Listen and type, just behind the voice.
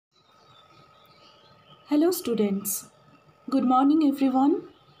Hello students, good morning everyone.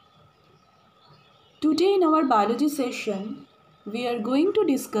 Today in our biology session, we are going to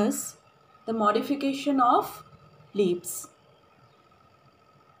discuss the modification of leaves.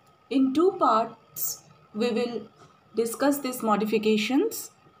 In two parts, we will discuss these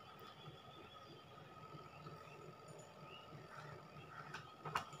modifications.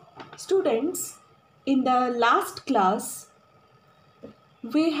 Students, in the last class,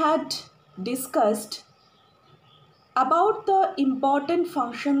 we had discussed about the important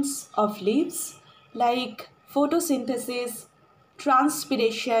functions of leaves like photosynthesis,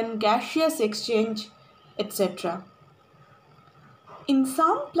 transpiration, gaseous exchange, etc. In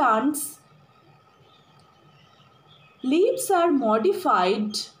some plants, leaves are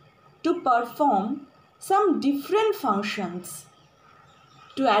modified to perform some different functions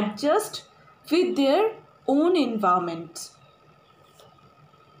to adjust with their own environment.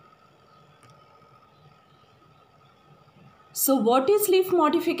 So what is leaf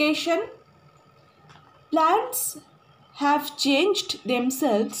modification? Plants have changed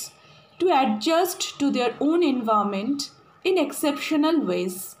themselves to adjust to their own environment in exceptional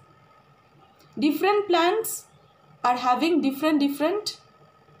ways. Different plants are having different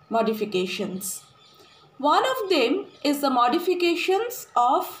modifications. One of them is the modifications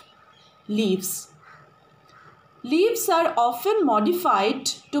of leaves. Leaves are often modified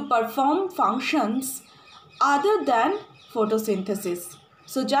to perform functions other than photosynthesis.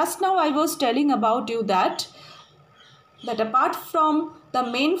 So just now I was telling about you that apart from the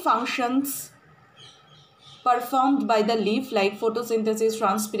main functions performed by the leaf like photosynthesis,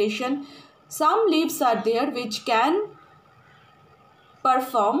 transpiration, some leaves are there which can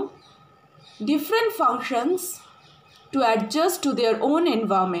perform different functions to adjust to their own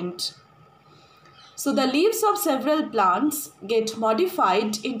environment. So the leaves of several plants get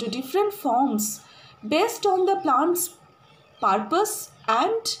modified into different forms based on the plant's purpose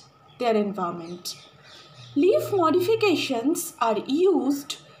and their environment. Leaf modifications are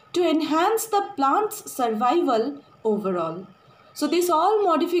used to enhance the plant's survival overall. So these all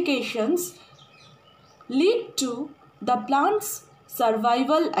modifications lead to the plant's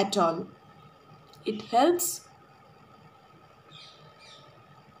survival at all. It helps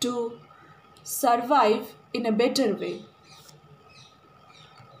to survive in a better way.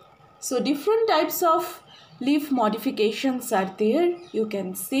 So different types of leaf modifications are there. You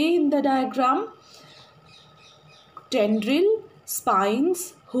can see in the diagram: tendril,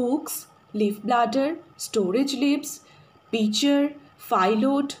 spines, hooks, leaf bladder, storage leaves, pitcher,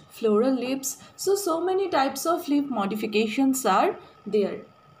 phyllodes, floral leaves. So many types of leaf modifications are there.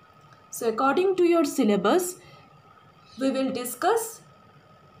 So according to your syllabus, we will discuss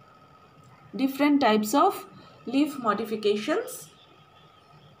different types of leaf modifications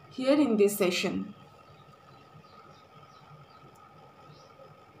here in this session.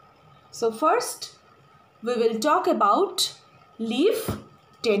 So first, we will talk about leaf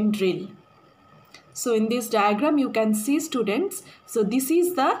tendril. So in this diagram you can see, students, so this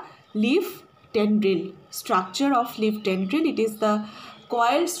is the leaf tendril, structure of leaf tendril. It is the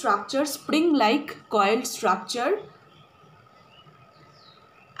coiled structure, spring-like coiled structure,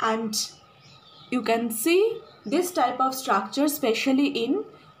 and you can see this type of structure especially in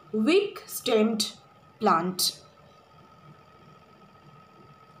weak stemmed plant.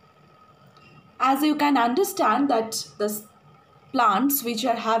 As you can understand that the plants which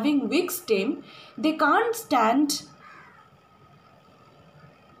are having weak stem, they can't stand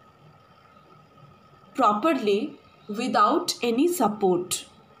properly without any support.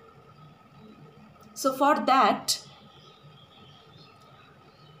 So for that,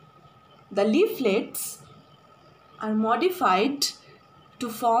 the leaflets are modified to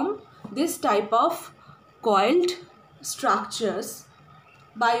form this type of coiled structures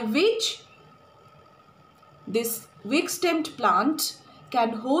by which this weak stemmed plant can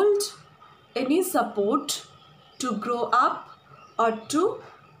hold any support to grow up or to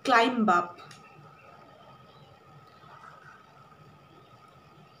climb up.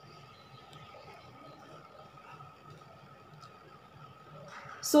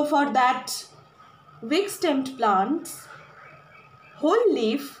 So for that weak stemmed plants, whole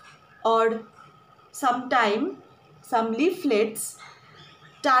leaf or sometime some leaflets,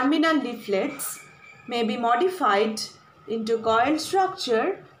 terminal leaflets, may be modified into coiled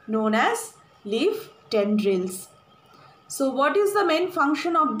structure known as leaf tendrils. So what is the main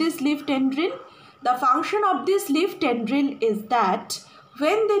function of this leaf tendril? The function of this leaf tendril is that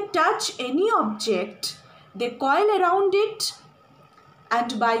when they touch any object, they coil around it,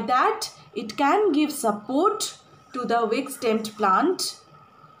 and by that it can give support to the weak stemmed plant,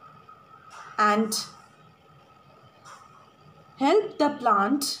 and help the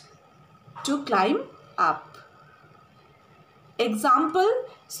plant to climb up. Example,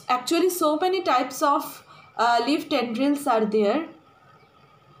 actually so many types of leaf tendrils are there.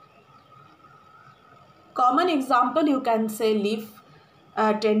 Common example you can say leaf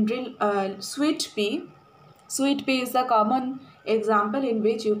tendril, sweet pea. Sweet pea is the common example in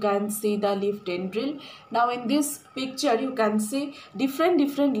which you can see the leaf tendril. Now in this picture you can see different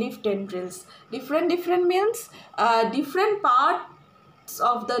leaf tendrils. Different means different parts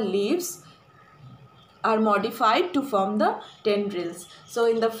of the leaves are modified to form the tendrils. So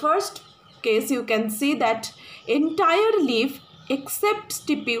in the first case you can see that entire leaf except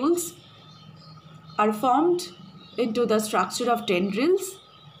stipules are formed into the structure of tendrils.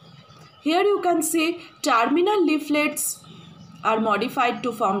 Here you can see terminal leaflets are modified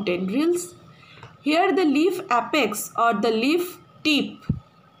to form tendrils. Here the leaf apex or the leaf tip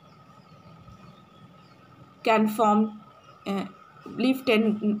can form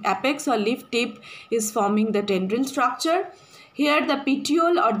apex or leaf tip is forming the tendril structure. Here the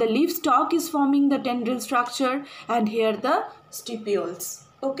petiole or the leaf stalk is forming the tendril structure, and here the stipules.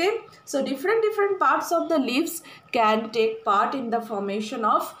 Okay, so different parts of the leaves can take part in the formation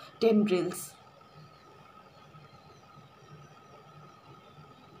of tendrils.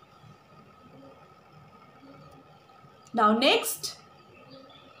 Now next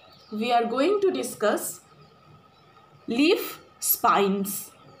we are going to discuss leaf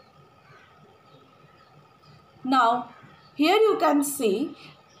spines. Now here you can see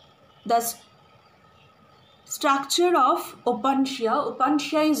the structure of opuntia.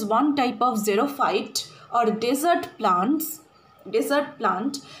 Opuntia is one type of xerophyte or desert plant.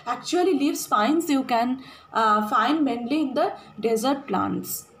 Actually leaf spines you can find mainly in the desert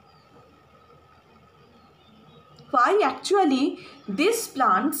plants. Why? Actually these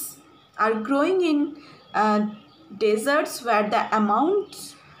plants are growing in deserts where the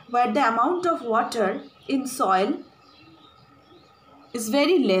amount of water in soil is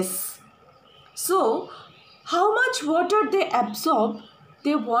very less. So how much water they absorb,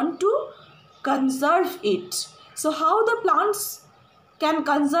 they want to conserve it. So how the plants can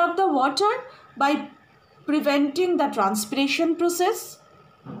conserve the water? By preventing the transpiration process.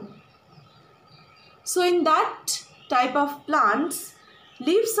 So in that type of plants,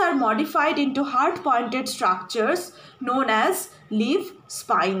 leaves are modified into hard pointed structures known as leaf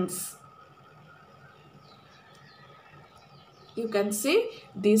spines. You can see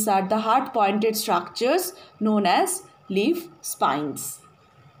these are the hard pointed structures known as leaf spines.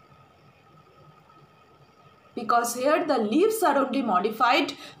 Because here the leaves are only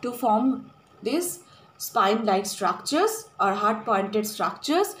modified to form these spine-like structures or hard pointed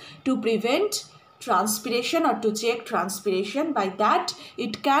structures to prevent transpiration or to check transpiration. By that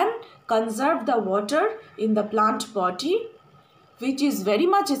it can conserve the water in the plant body, which is very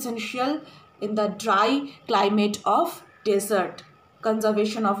much essential in the dry climate of desert.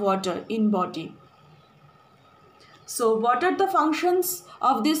 Conservation of water in body. So what are the functions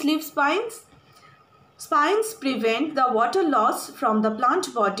of these leaf spines? Spines prevent the water loss from the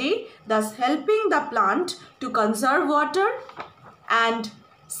plant body, thus helping the plant to conserve water. And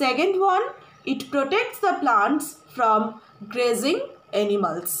second one, it protects the plants from grazing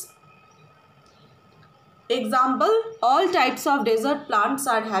animals. Example, all types of desert plants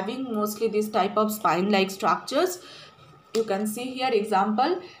are having mostly this type of spine-like structures. You can see here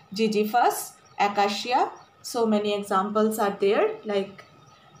example, Gigifus, Acacia. So many examples are there like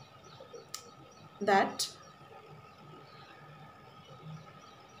that.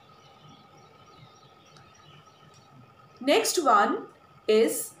 Next one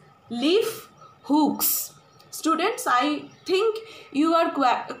is leaf hooks. Students, I think you are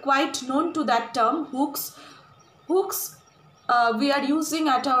quite known to that term, hooks. Hooks we are using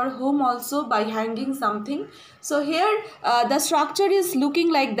at our home also by hanging something. So here the structure is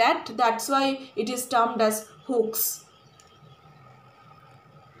looking like that. That's why it is termed as hooks.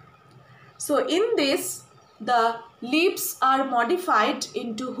 So in this, the leaves are modified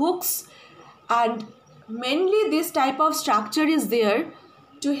into hooks, and mainly this type of structure is there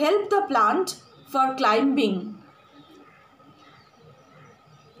to help the plant for climbing.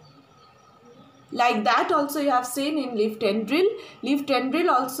 Like that also you have seen in leaf tendril. Leaf tendril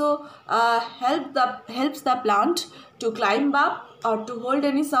also helps the plant to climb up or to hold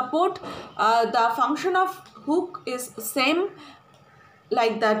any support. The function of hook is same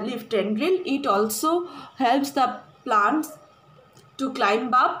like that leaf tendril. It also helps the plants to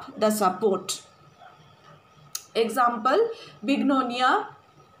climb up the support. Example, bignonia.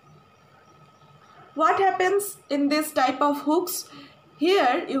 What happens in this type of hooks?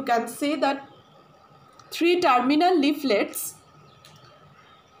 Here you can see that 3 terminal leaflets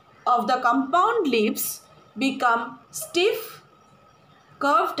of the compound leaves become stiff,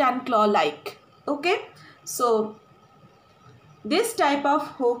 curved and claw-like. Okay, so this type of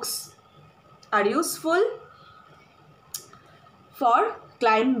hooks are useful for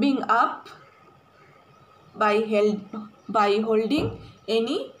climbing up by holding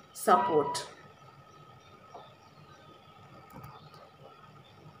any support.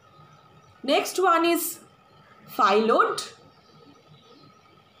 Next one is phyllodes.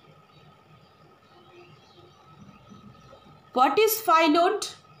 What is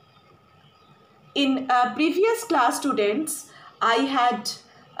phyllodes? In previous class, students, I had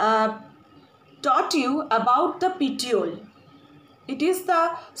taught you about the petiole. It is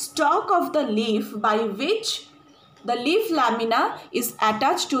the stalk of the leaf by which the leaf lamina is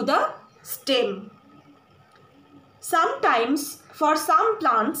attached to the stem. Sometimes for some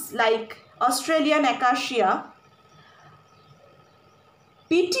plants like Australian acacia,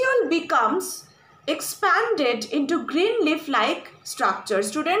 petiole becomes expanded into green leaf-like structure.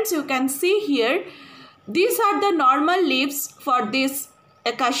 Students, you can see here, these are the normal leaves for this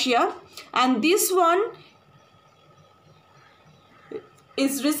acacia, and this one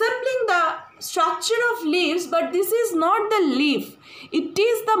is resembling the structure of leaves, but this is not the leaf. It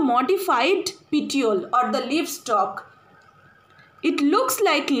is the modified petiole or the leaf stalk. It looks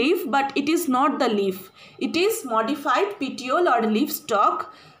like leaf, but it is not the leaf. It is modified petiole or leaf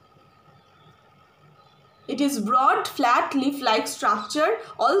stalk. It is broad, flat leaf-like structure,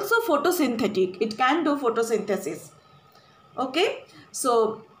 also photosynthetic. It can do photosynthesis. Okay,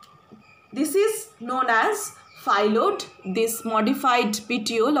 so this is known as phyllodes. This modified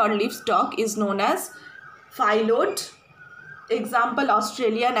petiole or leaf stalk is known as phyllodes. Example,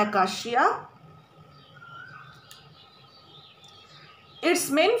 Australian acacia.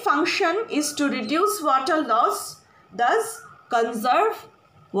 Its main function is to reduce water loss, thus conserve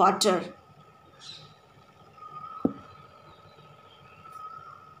water.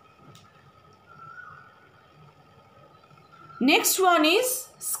 Next one is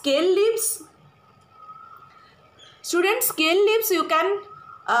scale leaves. Students, scale leaves you can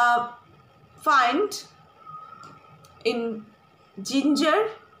find in ginger,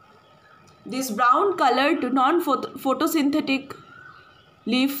 this brown colored non-photosynthetic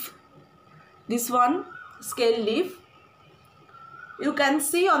leaf, this one scale leaf. You can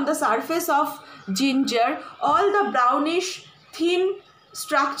see on the surface of ginger all the brownish thin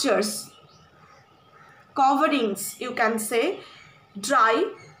structures, coverings, you can say, dry.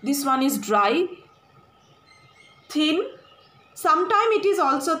 This one is dry, thin, sometimes it is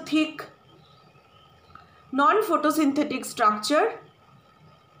also thick, non-photosynthetic structure.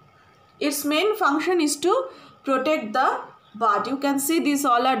 Its main function is to protect the bud. You can see these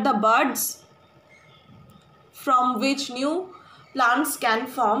all are the buds from which new plants can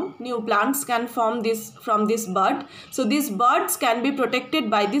form. New plants can form this from this bud. So these buds can be protected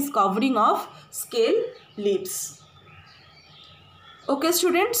by this covering of scale leaves. Okay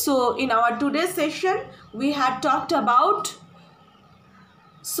students, so in our today's session we had talked about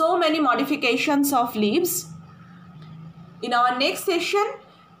so many modifications of leaves. In our next session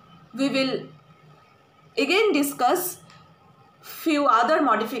we will again discuss few other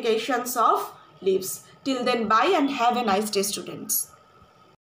modifications of leaves. Till then, bye and have a nice day, students.